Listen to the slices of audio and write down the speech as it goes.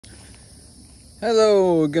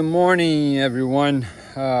Hello, good morning, everyone.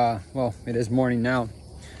 Well, it is morning now.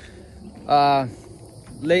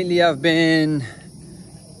 Lately, I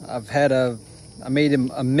made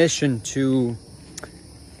a mission to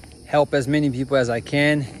help as many people as I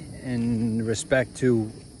can in respect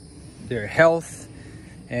to their health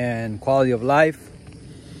and quality of life.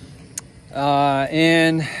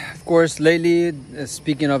 And of course, lately,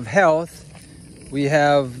 speaking of health, we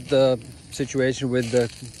have the situation with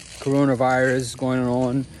the coronavirus going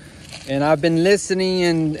on, and I've been listening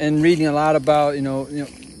and reading a lot about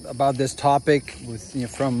about this topic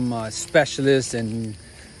from specialists and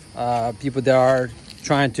people that are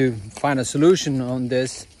trying to find a solution on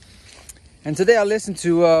this. And today I listened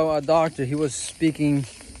to a doctor. He was speaking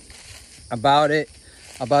about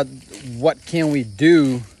what can we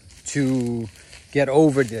do to get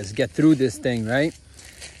over this, get through this thing, right?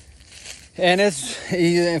 And it's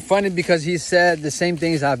funny because he said the same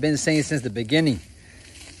things I've been saying since the beginning,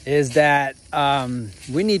 is that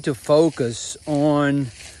we need to focus on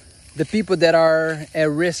the people that are at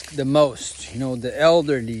risk the most, the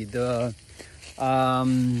elderly, the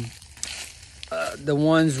ones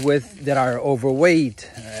that are overweight,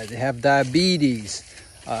 they have diabetes,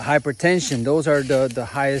 hypertension. Those are the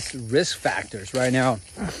highest risk factors right now.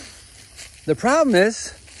 The problem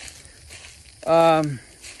is,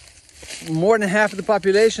 more than half of the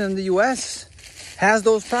population in the U.S. has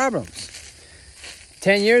those problems.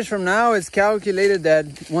 10 years from now, it's calculated that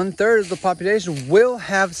 1/3 of the population will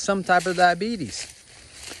have some type of diabetes.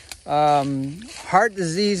 Heart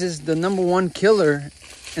disease is the number one killer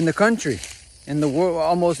in the country, in the world,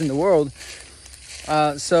 almost in the world.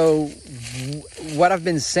 So what I've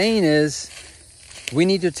been saying is we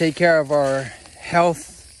need to take care of our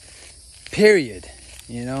health, period,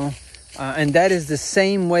 and that is the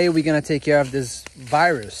same way we're going to take care of this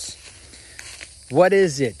virus. What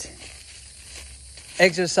is it?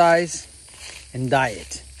 Exercise and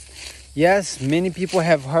diet. Yes, many people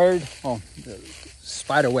have heard. Oh, the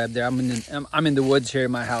spider web there. I'm in the woods here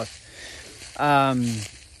in my house.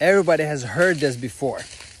 Everybody has heard this before.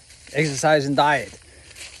 Exercise and diet.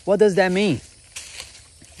 What does that mean?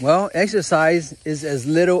 Well, exercise is as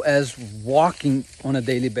little as walking on a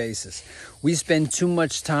daily basis. We spend too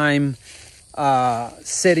much time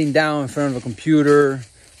sitting down in front of a computer,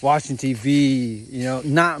 watching TV,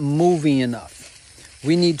 not moving enough.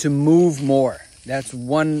 We need to move more. That's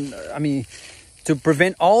one, to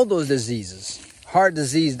prevent all those diseases, heart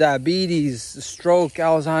disease, diabetes, stroke,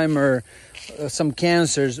 Alzheimer, some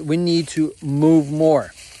cancers. We need to move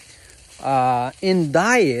more. In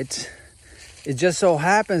diet, it just so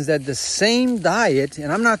happens that the same diet,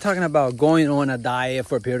 and I'm not talking about going on a diet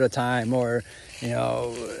for a period of time or,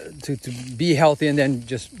 to be healthy and then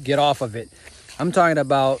just get off of it. I'm talking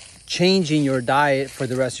about changing your diet for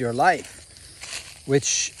the rest of your life,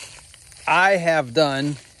 which I have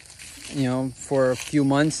done, for a few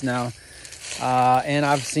months now, and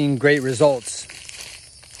I've seen great results.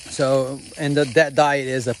 So, and that diet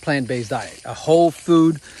is a plant-based diet, a whole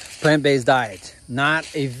food plant-based diet, not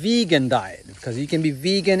a vegan diet, because you can be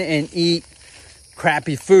vegan and eat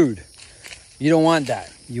crappy food. You don't want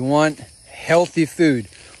that. You want healthy food.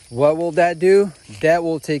 What will that do? That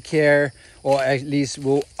will take care, or at least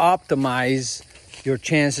will optimize your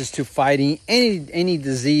chances to fighting any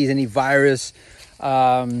disease, any virus.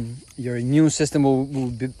 Your immune system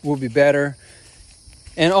will be better.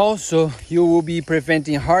 And also, you will be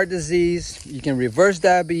preventing heart disease. You can reverse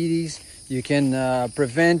diabetes. You can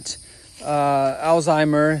prevent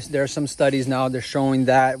Alzheimer's. There are some studies now they're showing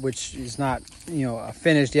that, which is not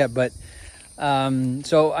finished yet. But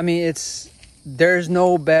there's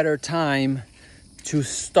no better time to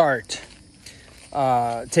start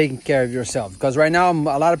taking care of yourself, because right now a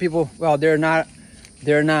lot of people, they're not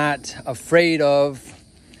afraid of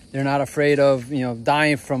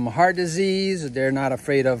dying from heart disease. They're not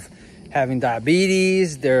afraid of having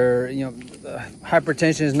diabetes.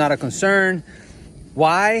 Hypertension is not a concern.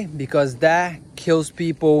 Why? Because that kills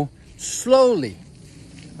people slowly.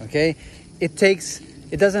 Okay,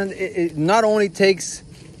 it not only takes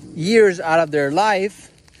years out of their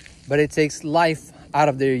life, but it takes life out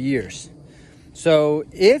of their years. So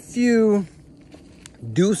if you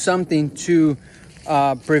do something to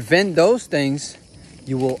prevent those things,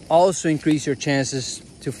 you will also increase your chances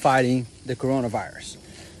to fighting the coronavirus.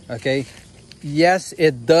 Okay. Yes,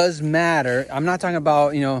 it does matter. I'm not talking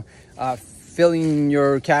about, filling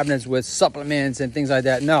your cabinets with supplements and things like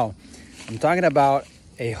that. No, I'm talking about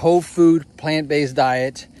a whole food, plant-based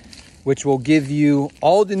diet, which will give you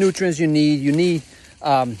all the nutrients you need. You need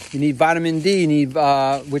vitamin D. You need,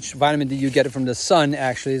 which vitamin D you get it from the sun.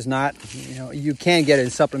 Actually, is not, you can get it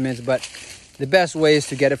in supplements, but the best way is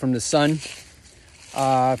to get it from the sun.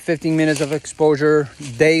 15 minutes of exposure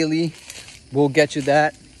daily will get you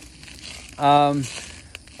that.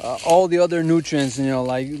 All the other nutrients,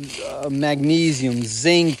 like magnesium,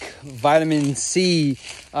 zinc, vitamin C,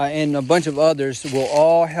 and a bunch of others will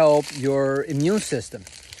all help your immune system.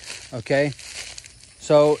 Okay,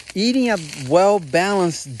 so eating a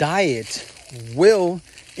well-balanced diet will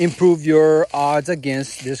improve your odds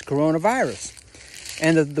against this coronavirus.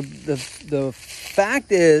 And the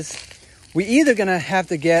fact is, we either gonna have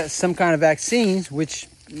to get some kind of vaccines, which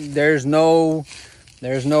there's no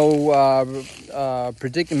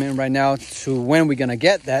predicament right now to when we're gonna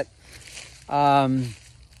get that,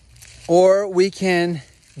 or we can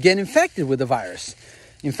get infected with the virus.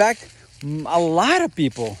 In fact, a lot of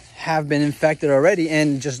people have been infected already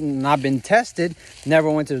and just not been tested, never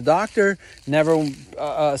went to the doctor, never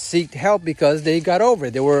sought help because they got over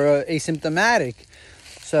it. They were asymptomatic.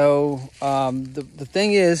 So the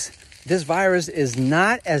thing is, this virus is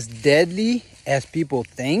not as deadly as people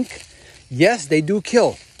think. Yes, they do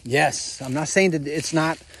kill. Yes, I'm not saying that it's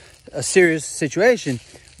not a serious situation,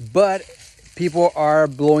 but people are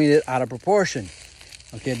blowing it out of proportion.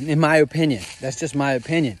 Okay, in my opinion. That's just my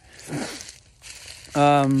opinion.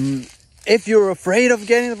 If you're afraid of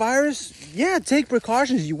getting the virus, yeah, take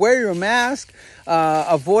precautions. You wear your mask,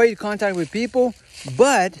 avoid contact with people,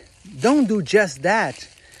 but don't do just that.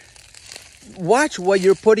 Watch what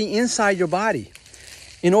you're putting inside your body.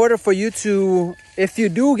 In order for you to, if you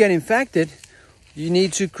do get infected, you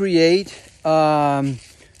need to create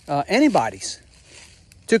antibodies.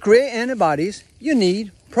 To create antibodies, you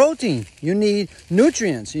need protein, you need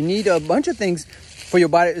nutrients, you need a bunch of things for your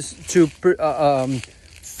body to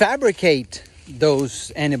fabricate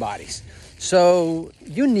those antibodies. So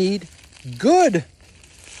you need good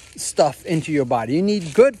stuff into your body. You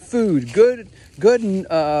need good food, good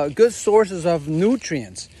sources of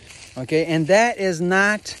nutrients. Okay, and that is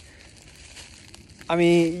not,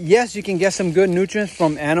 yes, you can get some good nutrients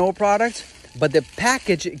from animal products, but the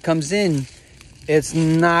package it comes in, it's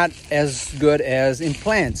not as good as in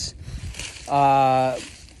plants.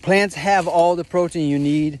 Plants have all the protein you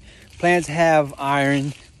need. Plants have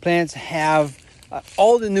iron. Plants have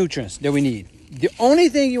all the nutrients that we need. The only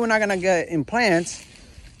thing you're not going to get in plants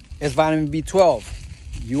is vitamin B12.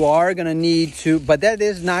 You are going to need to, but that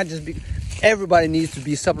is not just, everybody needs to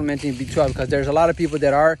be supplementing B12 because there's a lot of people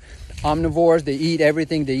that are omnivores. They eat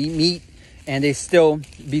everything. They eat meat and they still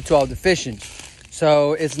B12 deficient.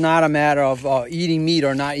 So it's not a matter of eating meat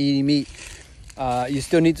or not eating meat. You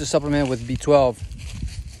still need to supplement with B12.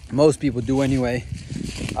 Most people do anyway.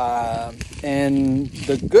 And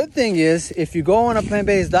the good thing is, if you go on a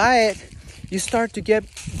plant-based diet, you start to get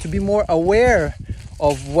to be more aware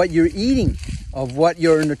of what you're eating, of what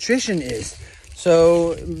your nutrition is.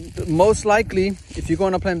 So most likely, if you go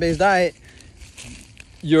on a plant-based diet,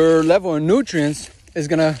 your level of nutrients is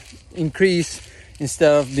gonna increase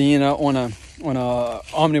instead of being on a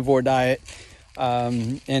omnivore diet.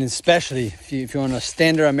 And especially if you're on a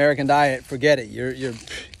standard American diet, forget it.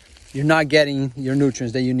 You're not getting your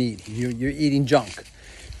nutrients that you need. You're eating junk.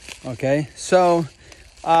 Okay, so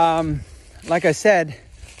like I said,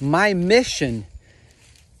 my mission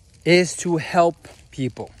is to help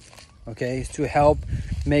people. Okay, is to help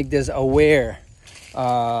make this aware,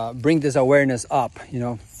 bring this awareness up,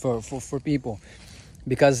 for people,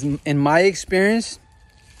 because in my experience,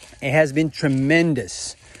 it has been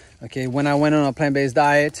tremendous. Okay, when I went on a plant-based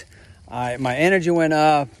diet, my energy went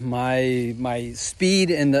up, my speed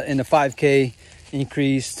in the 5K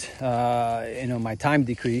increased, my time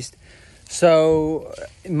decreased. So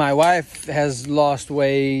my wife has lost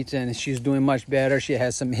weight and she's doing much better. She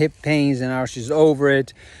has some hip pains and now she's over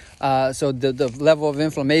it. So the level of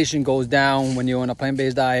inflammation goes down when you're on a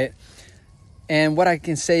plant-based diet. And what I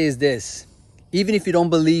can say is this: even if you don't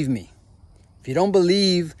believe me, if you don't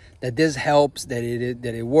believe that this helps, that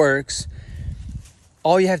it works,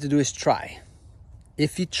 all you have to do is try.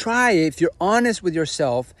 If you try it, if you're honest with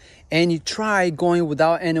yourself and you try going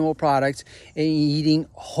without animal products and eating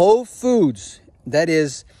whole foods, that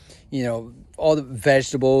is, all the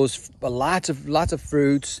vegetables, lots of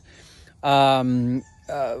fruits,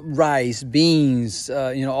 rice, beans,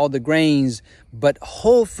 all the grains, but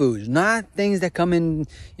whole foods, not things that come in,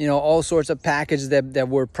 all sorts of packages that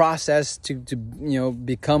were processed to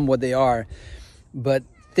become what they are, but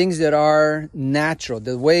things that are natural,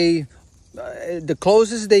 the way, the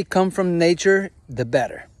closest they come from nature, the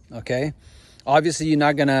better. Okay. Obviously, you're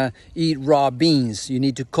not gonna eat raw beans. You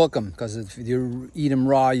need to cook them, because if you eat them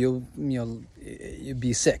raw, you'll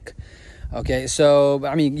be sick. Okay, so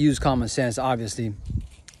use common sense, obviously.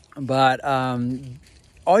 But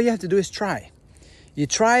all you have to do is try. You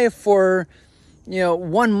try it for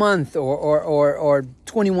 1 month or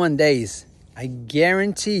 21 days. I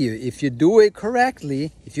guarantee you, if you do it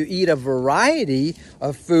correctly, if you eat a variety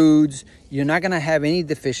of foods, you're not going to have any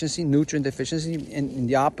deficiency, nutrient deficiency. And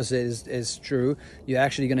the opposite is true. You're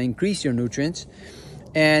actually going to increase your nutrients,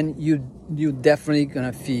 and you definitely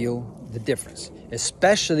going to feel the difference,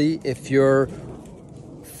 especially if you're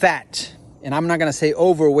fat. And I'm not going to say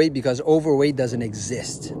overweight, because overweight doesn't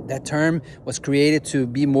exist. That term was created to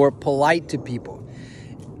be more polite to people.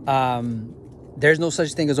 There's no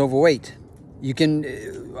such thing as overweight.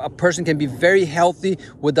 A person can be very healthy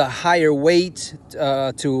with a higher weight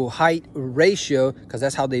to height ratio, because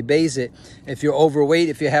that's how they base it. If you're overweight,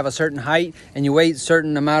 if you have a certain height and you weigh a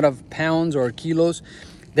certain amount of pounds or kilos,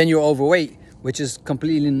 then you're overweight, which is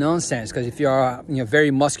completely nonsense. Because if you're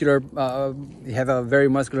very muscular, you have a very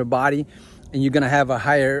muscular body, and you're gonna have a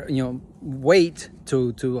higher weight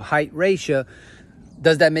to height ratio,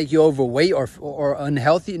 does that make you overweight or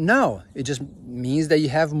unhealthy? No, it just means that you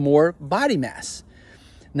have more body mass.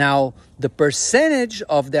 Now, the percentage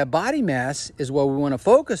of that body mass is what we want to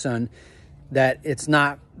focus on, that's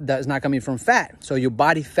not coming from fat. So your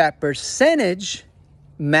body fat percentage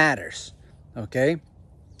matters, okay?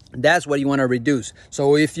 That's what you want to reduce.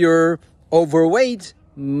 So if you're overweight,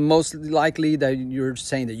 most likely that you're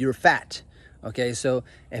saying that you're fat, okay? So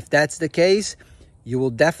if that's the case, you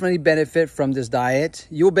will definitely benefit from this diet.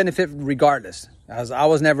 You will benefit regardless. As I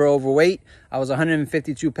was never overweight. I was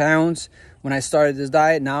 152 pounds when I started this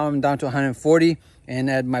diet. Now I'm down to 140.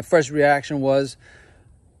 And my first reaction was,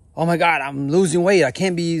 oh my God, I'm losing weight. I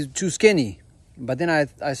can't be too skinny. But then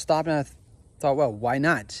I stopped and I thought, well, why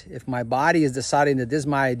not? If my body is deciding that this is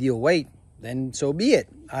my ideal weight, then so be it.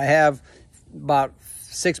 I have about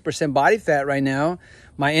 6% body fat right now.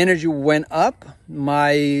 My energy went up.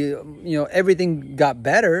 My, everything got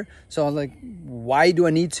better. So I was like, why do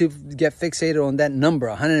I need to get fixated on that number?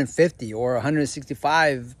 150 or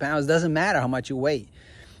 165 pounds. Doesn't matter how much you weigh.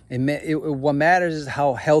 What matters is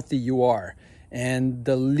how healthy you are. And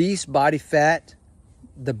the least body fat,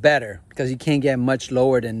 the better, because you can't get much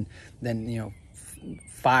lower than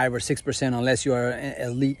 5 or 6% unless you are an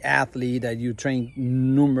elite athlete that you train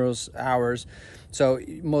numerous hours. So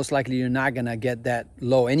most likely you're not going to get that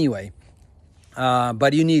low anyway.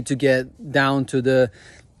 But you need to get down to the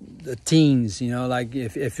teens, like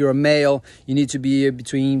if you're a male, you need to be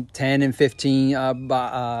between 10 and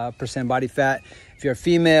 15% body fat. If you're a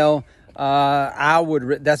female,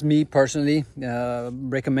 that's me personally,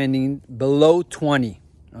 recommending below 20.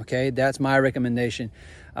 Okay, that's my recommendation.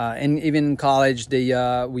 And even in college,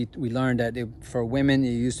 we learned that for women,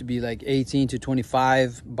 it used to be like 18 to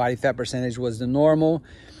 25 body fat percentage was the normal,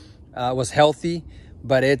 was healthy,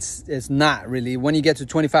 but it's not really. When you get to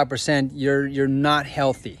 25%, you're not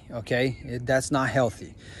healthy. Okay, that's not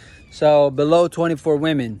healthy. So below 20 for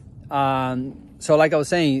women. So like I was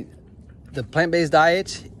saying, the plant-based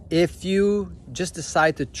diet, if you just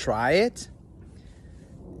decide to try it,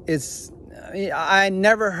 I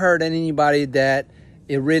never heard anybody that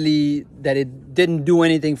it didn't do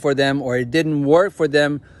anything for them or it didn't work for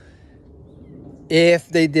them if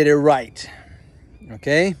they did it right.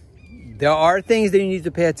 Okay, there are things that you need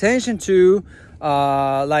to pay attention to,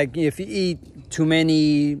 like if you eat too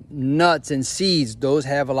many nuts and seeds, those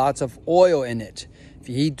have lots of oil in it. If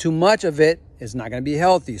you eat too much of it, it's not going to be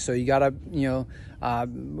healthy. So you gotta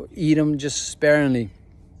eat them just sparingly.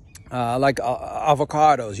 Like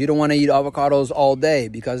avocados, you don't want to eat avocados all day,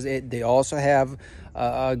 because they also have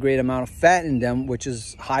a great amount of fat in them, which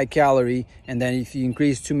is high calorie. And then if you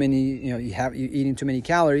increase too many, you're eating too many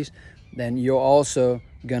calories, then you're also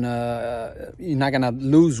you're not gonna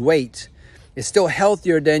lose weight. It's still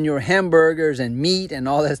healthier than your hamburgers and meat and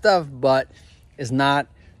all that stuff, but it's not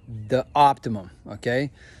the optimum.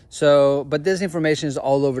 Okay, so but this information is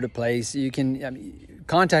all over the place. You can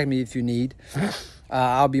contact me if you need.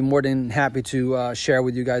 I'll be more than happy to share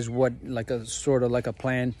with you guys what sort of a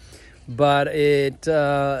plan. But if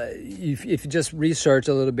you just research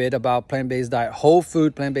a little bit about plant-based diet, whole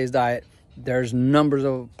food plant-based diet, there's numbers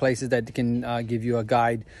of places that can give you a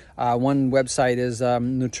guide. One website is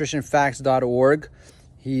nutritionfacts.org.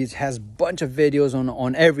 He has a bunch of videos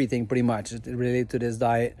on everything pretty much related to this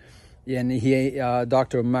diet. And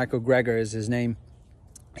Dr. Michael Greger is his name.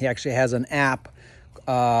 He actually has an app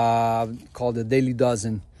called the Daily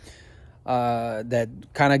Dozen that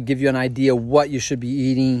kind of give you an idea what you should be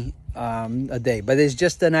eating a day. But it's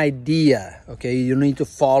just an idea, okay? You don't need to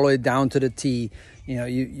follow it down to the T.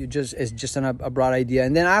 It's just a broad idea.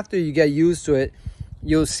 And then after you get used to it,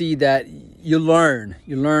 you'll see that you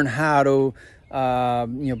learn how to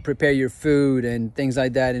prepare your food and things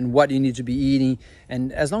like that, and what you need to be eating.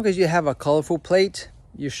 And as long as you have a colorful plate,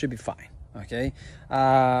 you should be fine. Okay,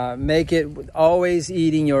 make it always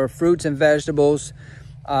eating your fruits and vegetables,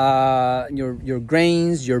 your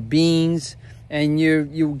grains, your beans, and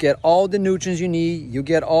you get all the nutrients you need. You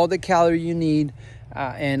get all the calories you need,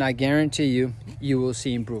 and I guarantee you will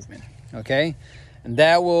see improvement. Okay, and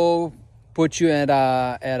that will put you at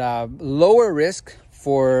a lower risk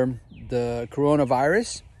for the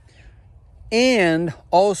coronavirus, and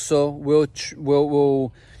also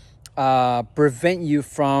will prevent you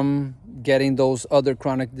from getting those other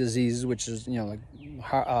chronic diseases, which is like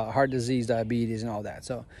heart disease, diabetes, and all that.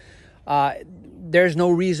 So there's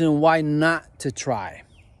no reason why not to try.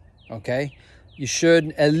 Okay, you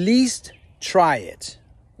should at least try it.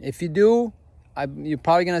 If you do, you're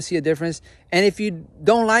probably gonna see a difference. And if you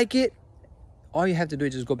don't like it, all you have to do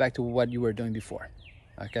is just go back to what you were doing before.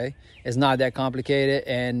 Okay, it's not that complicated,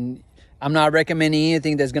 and I'm not recommending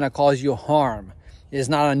anything that's gonna cause you harm. It's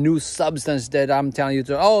not a new substance that I'm telling you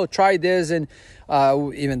to, try this. And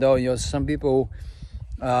even though some people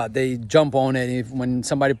they jump on it when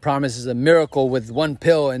somebody promises a miracle with one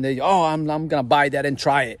pill, and I'm gonna buy that and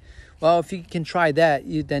try it. Well, if you can try that,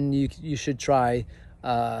 then you should try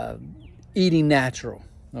eating natural.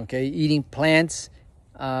 Okay, eating plants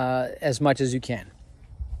as much as you can.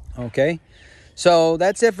 Okay, so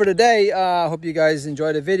that's it for today. I hope you guys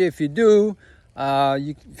enjoyed the video. If you do,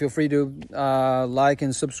 you feel free to like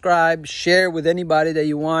and subscribe, share with anybody that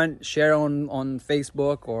you want, share on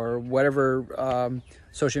Facebook or whatever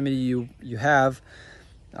social media you have,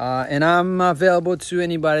 and I'm available to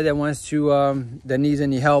anybody that wants to that needs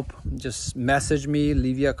any help. Just message me,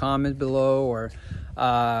 leave you a comment below, or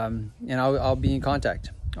and I'll be in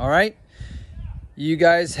contact. All right, you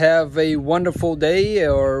guys have a wonderful day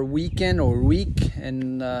or weekend or week,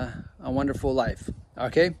 and a wonderful life.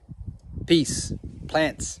 Okay, peace,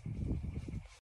 plants.